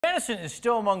Jenison is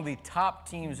still among the top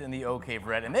teams in the OK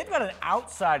Red, and they've got an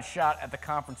outside shot at the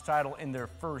conference title in their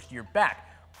first year back.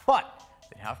 But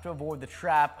they have to avoid the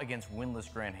trap against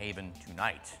winless Grand Haven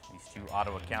tonight. These two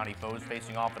Ottawa County foes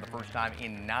facing off for the first time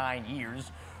in 9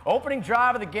 years. Opening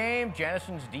drive of the game,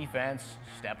 Jenison's defense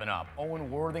stepping up. Owen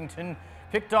Worthington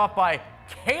picked off by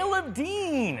Caleb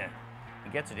Dean. He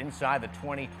gets it inside the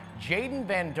 20. Jaden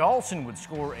Van Dalsen would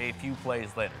score a few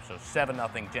plays later, so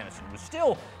 7-0 Jenison. It was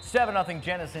still 7-0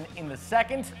 Jenison in the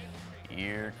second.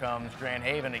 Here comes Grand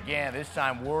Haven again. This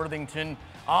time Worthington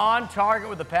on target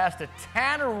with the pass to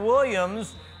Tanner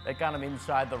Williams. That got him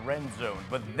inside the red zone.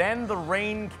 But then the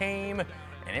rain came,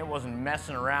 and it wasn't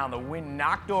messing around. The wind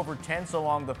knocked over tents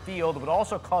along the field. It would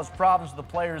also cause problems to the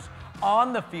players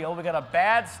on the field. We got a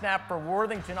bad snap for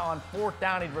Worthington on 4th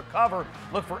down. He'd recover.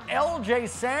 Look for LJ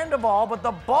Sandoval, but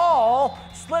the ball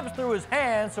slips through his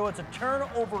hands, so it's a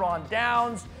turnover on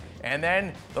downs. And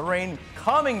then the rain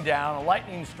coming down. A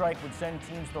lightning strike would send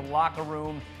teams to the locker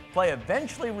room. Play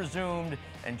eventually resumed,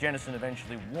 and Jenison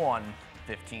eventually won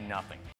 15-0.